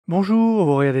Bonjour,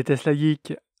 vous regardez Tesla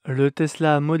Geek. Le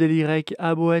Tesla Model Y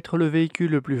a beau être le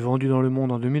véhicule le plus vendu dans le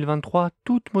monde en 2023,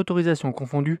 toute motorisation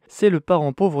confondue, c'est le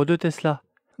parent pauvre de Tesla.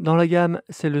 Dans la gamme,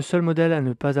 c'est le seul modèle à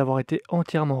ne pas avoir été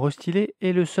entièrement restylé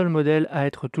et le seul modèle à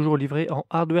être toujours livré en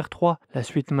Hardware 3, la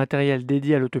suite matérielle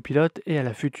dédiée à l'autopilote et à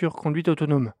la future conduite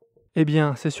autonome. Eh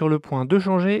bien, c'est sur le point de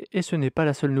changer et ce n'est pas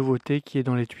la seule nouveauté qui est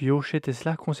dans les tuyaux chez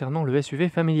Tesla concernant le SUV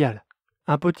familial.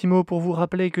 Un petit mot pour vous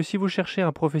rappeler que si vous cherchez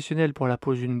un professionnel pour la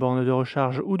pose d'une borne de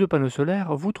recharge ou de panneaux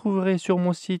solaires, vous trouverez sur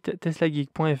mon site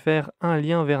tesla.geek.france un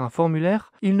lien vers un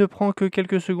formulaire. Il ne prend que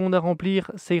quelques secondes à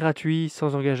remplir, c'est gratuit,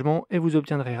 sans engagement et vous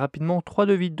obtiendrez rapidement 3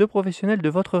 devis de professionnels de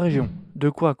votre région. De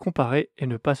quoi comparer et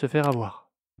ne pas se faire avoir.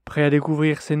 Prêt à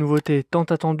découvrir ces nouveautés tant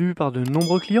attendues par de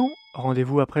nombreux clients?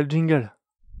 Rendez-vous après le jingle.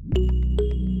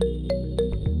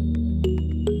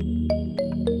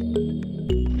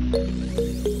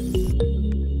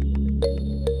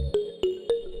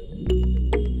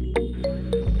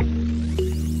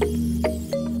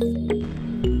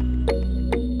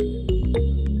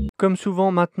 Comme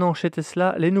souvent maintenant chez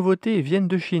Tesla, les nouveautés viennent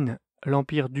de Chine.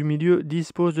 L'empire du milieu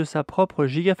dispose de sa propre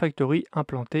Gigafactory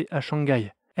implantée à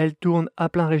Shanghai. Elle tourne à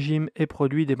plein régime et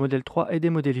produit des modèles 3 et des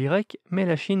modèles Y, mais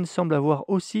la Chine semble avoir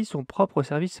aussi son propre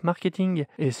service marketing,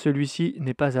 et celui-ci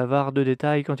n'est pas avare de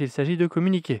détails quand il s'agit de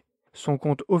communiquer. Son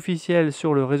compte officiel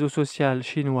sur le réseau social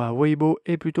chinois Weibo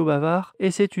est plutôt bavard, et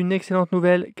c'est une excellente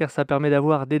nouvelle car ça permet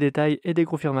d'avoir des détails et des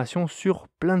confirmations sur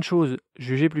plein de choses,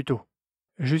 jugez plutôt.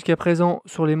 Jusqu'à présent,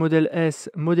 sur les modèles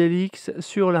S, modèle X,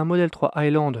 sur la modèle 3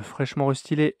 Highland fraîchement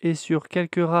restylée et sur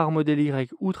quelques rares modèles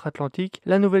Y outre-Atlantique,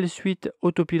 la nouvelle suite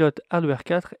autopilote Hardware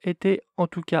 4 était en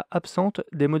tout cas absente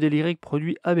des modèles Y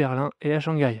produits à Berlin et à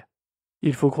Shanghai.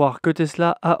 Il faut croire que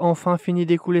Tesla a enfin fini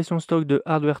d'écouler son stock de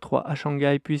Hardware 3 à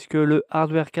Shanghai puisque le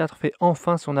Hardware 4 fait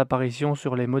enfin son apparition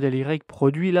sur les modèles Y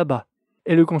produits là-bas.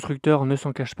 Et le constructeur ne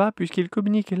s'en cache pas puisqu'il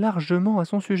communique largement à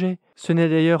son sujet. Ce n'est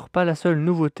d'ailleurs pas la seule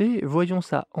nouveauté, voyons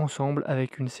ça ensemble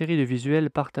avec une série de visuels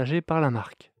partagés par la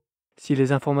marque. Si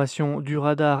les informations du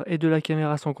radar et de la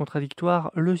caméra sont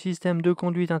contradictoires, le système de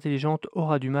conduite intelligente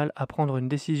aura du mal à prendre une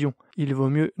décision. Il vaut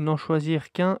mieux n'en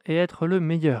choisir qu'un et être le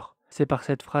meilleur. C'est par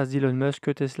cette phrase d'Elon Musk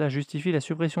que Tesla justifie la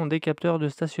suppression des capteurs de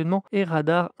stationnement et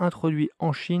radar introduits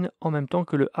en Chine en même temps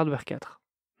que le Hardware 4.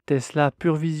 Tesla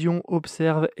Pure Vision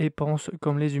observe et pense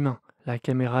comme les humains. La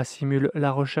caméra simule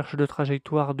la recherche de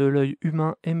trajectoire de l'œil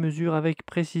humain et mesure avec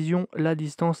précision la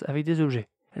distance avec des objets.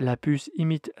 La puce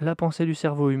imite la pensée du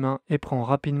cerveau humain et prend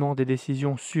rapidement des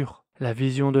décisions sûres. La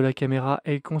vision de la caméra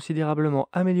est considérablement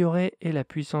améliorée et la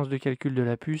puissance de calcul de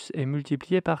la puce est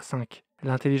multipliée par 5.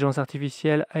 L'intelligence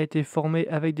artificielle a été formée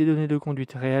avec des données de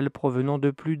conduite réelles provenant de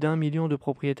plus d'1 million de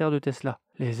propriétaires de Tesla.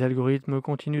 Les algorithmes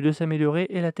continuent de s'améliorer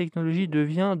et la technologie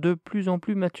devient de plus en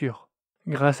plus mature.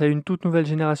 Grâce à une toute nouvelle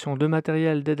génération de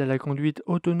matériel d'aide à la conduite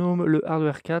autonome, le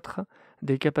Hardware 4,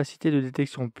 des capacités de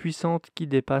détection puissantes qui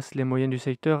dépassent les moyennes du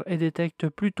secteur et détectent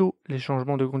plus tôt les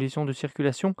changements de conditions de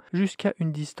circulation jusqu'à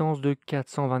une distance de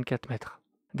 424 mètres.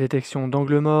 Détection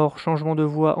d'angle mort, changement de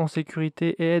voie en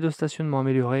sécurité et aide au stationnement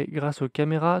améliorée grâce aux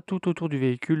caméras tout autour du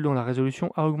véhicule dont la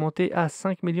résolution a augmenté à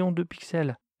 5 millions de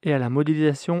pixels et à la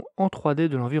modélisation en 3D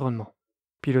de l'environnement.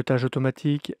 Pilotage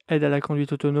automatique, aide à la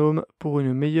conduite autonome pour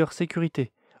une meilleure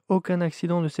sécurité. Aucun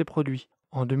accident ne s'est produit.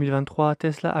 En 2023,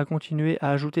 Tesla a continué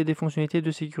à ajouter des fonctionnalités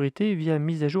de sécurité via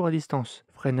mise à jour à distance.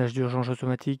 Freinage d'urgence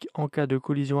automatique en cas de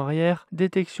collision arrière,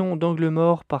 détection d'angle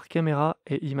mort par caméra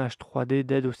et image 3D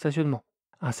d'aide au stationnement.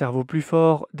 Un cerveau plus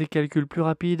fort, des calculs plus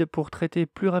rapides pour traiter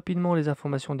plus rapidement les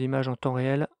informations d'image en temps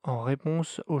réel en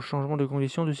réponse aux changements de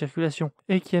conditions de circulation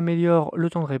et qui améliore le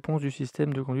temps de réponse du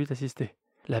système de conduite assistée.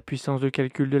 La puissance de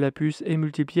calcul de la puce est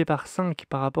multipliée par 5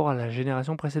 par rapport à la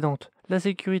génération précédente. La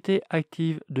sécurité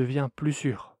active devient plus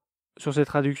sûre. Sur ces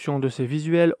traductions de ces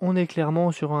visuels, on est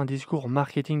clairement sur un discours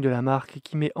marketing de la marque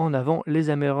qui met en avant les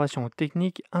améliorations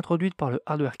techniques introduites par le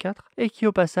Hardware 4 et qui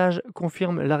au passage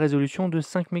confirme la résolution de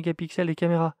 5 mégapixels des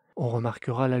caméras. On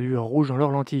remarquera la lueur rouge dans leurs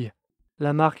lentilles.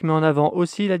 La marque met en avant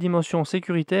aussi la dimension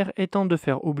sécuritaire et tente de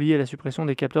faire oublier la suppression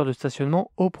des capteurs de stationnement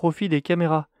au profit des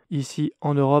caméras. Ici,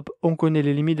 en Europe, on connaît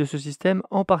les limites de ce système,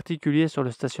 en particulier sur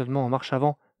le stationnement en marche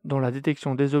avant, dont la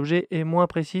détection des objets est moins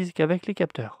précise qu'avec les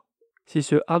capteurs. Si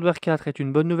ce Hardware 4 est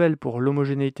une bonne nouvelle pour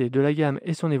l'homogénéité de la gamme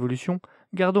et son évolution,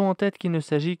 gardons en tête qu'il ne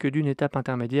s'agit que d'une étape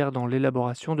intermédiaire dans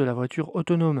l'élaboration de la voiture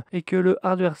autonome et que le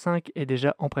Hardware 5 est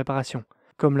déjà en préparation.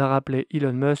 Comme l'a rappelé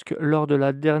Elon Musk lors de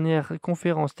la dernière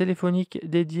conférence téléphonique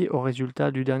dédiée aux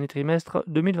résultats du dernier trimestre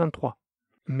 2023.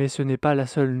 Mais ce n'est pas la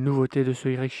seule nouveauté de ce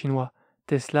Y chinois.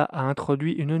 Tesla a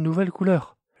introduit une nouvelle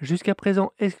couleur. Jusqu'à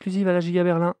présent exclusive à la Giga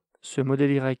Berlin, ce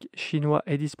modèle Y chinois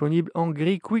est disponible en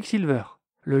gris Quicksilver.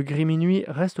 Le gris minuit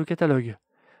reste au catalogue.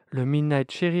 Le Midnight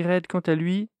Cherry Red, quant à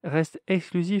lui, reste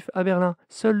exclusif à Berlin.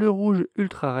 Seul le rouge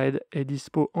Ultra Red est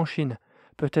dispo en Chine.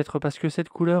 Peut-être parce que cette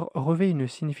couleur revêt une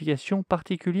signification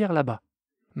particulière là-bas.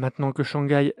 Maintenant que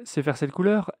Shanghai sait faire cette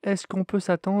couleur, est-ce qu'on peut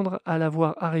s'attendre à la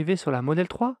voir arriver sur la Model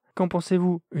 3? Qu'en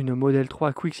pensez-vous? Une Model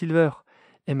 3 Quicksilver?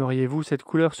 Aimeriez-vous cette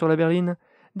couleur sur la berline?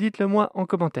 Dites-le moi en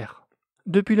commentaire.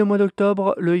 Depuis le mois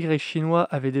d'octobre, le Y chinois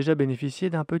avait déjà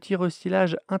bénéficié d'un petit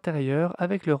restylage intérieur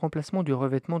avec le remplacement du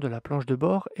revêtement de la planche de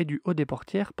bord et du haut des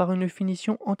portières par une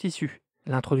finition en tissu,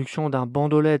 l'introduction d'un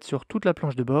bandeau LED sur toute la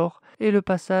planche de bord et le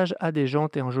passage à des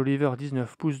jantes et enjoliveurs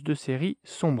 19 pouces de série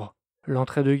sombres.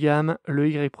 L'entrée de gamme, le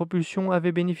Y Propulsion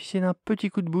avait bénéficié d'un petit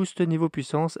coup de boost niveau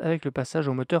puissance avec le passage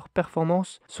au moteur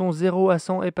performance. Son 0 à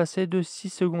 100 est passé de 6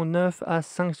 secondes 9 à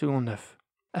 5 secondes 9.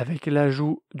 Avec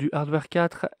l'ajout du hardware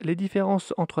 4, les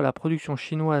différences entre la production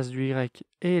chinoise du Y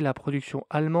et la production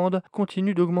allemande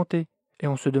continuent d'augmenter. Et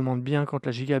on se demande bien quand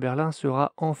la Giga Berlin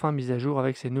sera enfin mise à jour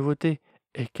avec ses nouveautés.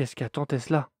 Et qu'est-ce qu'attend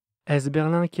Tesla? Est-ce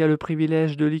Berlin qui a le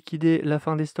privilège de liquider la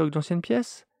fin des stocks d'anciennes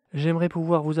pièces? J'aimerais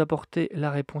pouvoir vous apporter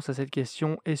la réponse à cette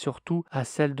question et surtout à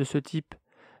celle de ce type.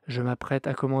 Je m'apprête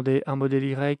à commander un modèle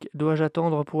Y, dois-je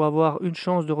attendre pour avoir une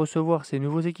chance de recevoir ces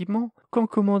nouveaux équipements? Quand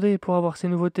commander pour avoir ces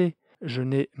nouveautés? Je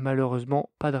n'ai malheureusement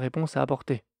pas de réponse à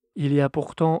apporter. Il y a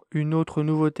pourtant une autre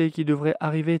nouveauté qui devrait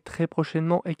arriver très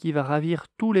prochainement et qui va ravir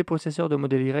tous les possesseurs de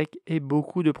modèle Y et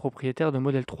beaucoup de propriétaires de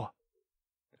modèle 3.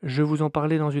 Je vous en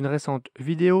parlais dans une récente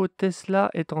vidéo,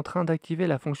 Tesla est en train d'activer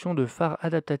la fonction de phare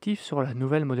adaptatif sur la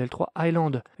nouvelle Model 3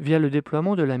 HIGHLAND via le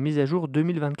déploiement de la mise à jour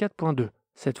 2024.2.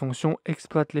 Cette fonction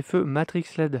exploite les feux Matrix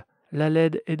LED. La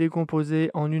LED est décomposée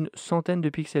en une centaine de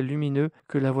pixels lumineux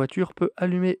que la voiture peut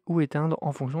allumer ou éteindre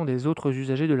en fonction des autres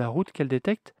usagers de la route qu'elle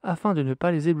détecte afin de ne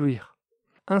pas les éblouir.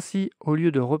 Ainsi, au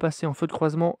lieu de repasser en feu de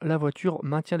croisement, la voiture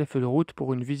maintient les feux de route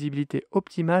pour une visibilité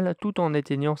optimale tout en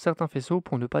éteignant certains faisceaux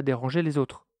pour ne pas déranger les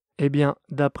autres. Eh bien,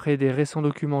 d'après des récents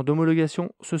documents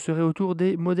d'homologation, ce serait au tour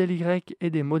des modèles Y et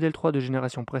des modèles 3 de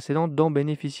génération précédente d'en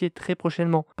bénéficier très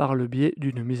prochainement par le biais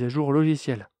d'une mise à jour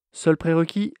logicielle. Seul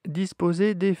prérequis,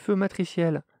 disposer des feux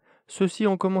matriciels. Ceux-ci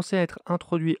ont commencé à être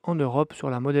introduits en Europe sur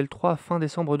la Model 3 fin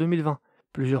décembre 2020.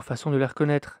 Plusieurs façons de les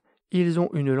reconnaître. Ils ont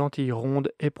une lentille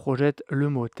ronde et projettent le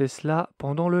mot Tesla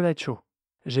pendant le light show.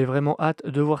 J'ai vraiment hâte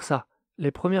de voir ça.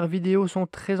 Les premières vidéos sont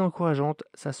très encourageantes,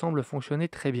 ça semble fonctionner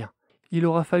très bien. Il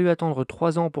aura fallu attendre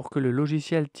 3 ans pour que le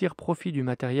logiciel tire profit du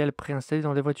matériel préinstallé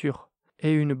dans les voitures.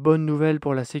 Et une bonne nouvelle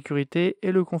pour la sécurité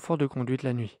et le confort de conduite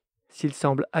la nuit. S'il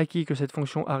semble acquis que cette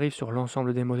fonction arrive sur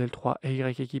l'ensemble des modèles 3 et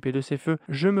Y équipés de ces feux,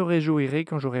 je me réjouirai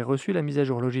quand j'aurai reçu la mise à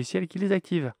jour logicielle qui les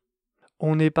active.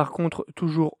 On n'est par contre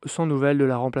toujours sans nouvelles de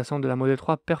la remplaçante de la Model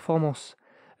 3 Performance.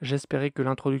 J'espérais que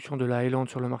l'introduction de la Highland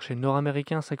sur le marché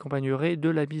nord-américain s'accompagnerait de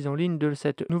la mise en ligne de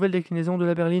cette nouvelle déclinaison de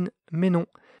la berline, mais non.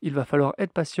 Il va falloir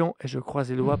être patient et je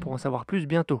croise les doigts pour en savoir plus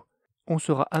bientôt. On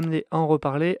sera amené à en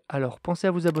reparler, alors pensez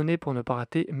à vous abonner pour ne pas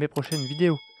rater mes prochaines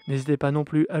vidéos. N'hésitez pas non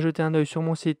plus à jeter un œil sur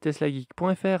mon site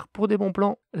tesla.geek.france pour des bons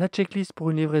plans, la checklist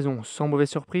pour une livraison sans mauvaise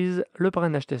surprise, le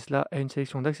parrainage Tesla et une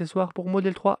sélection d'accessoires pour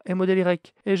Model 3 et Model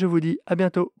Y. Et je vous dis à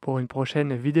bientôt pour une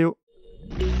prochaine vidéo.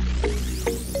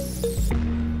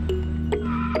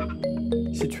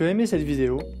 Si tu as aimé cette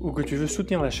vidéo ou que tu veux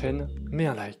soutenir la chaîne, mets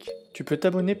un like. Tu peux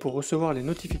t'abonner pour recevoir les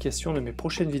notifications de mes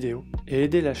prochaines vidéos et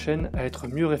aider la chaîne à être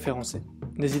mieux référencée.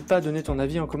 N'hésite pas à donner ton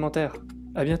avis en commentaire.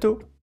 À bientôt!